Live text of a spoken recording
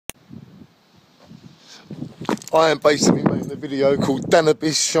I am basically making a video called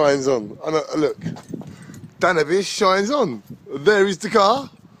Dannabis Shines On. And look, Dannabis shines on. There is the car.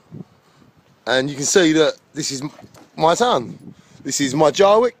 And you can see that this is my town. This is my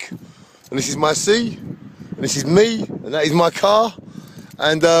Jarwick. And this is my sea. And this is me. And that is my car.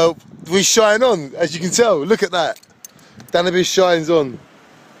 And we shine on, as you can tell. Look at that. Dannabis shines on.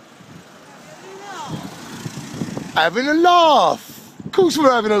 Having a laugh. Of course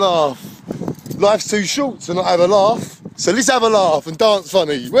we're having a laugh. Life's too short to not have a laugh. So let's have a laugh and dance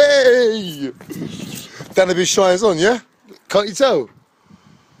funny. Way! Dannabis shines on, yeah? Can't you tell?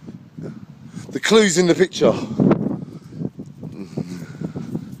 The clue's in the picture.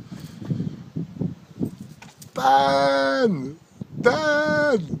 Dan!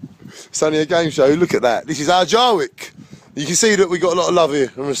 Dan! It's only a game show, look at that. This is our Jarwick. You can see that we got a lot of love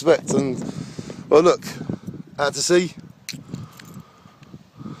here and respect. And, well, look, out to sea.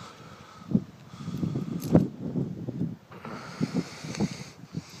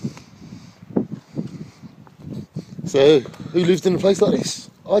 So, who lives in a place like this?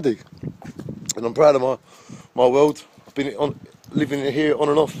 I do. And I'm proud of my world. I've been living here on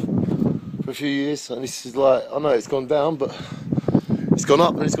and off for a few years, and this is like, I know it's gone down, but it's gone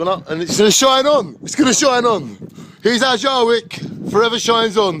up and it's gone up, and it's going to shine on. It's going to shine on. Here's our Jarwick, forever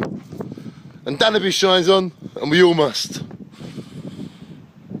shines on. And Dannabis shines on, and we all must.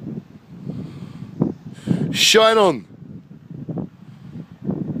 Shine on.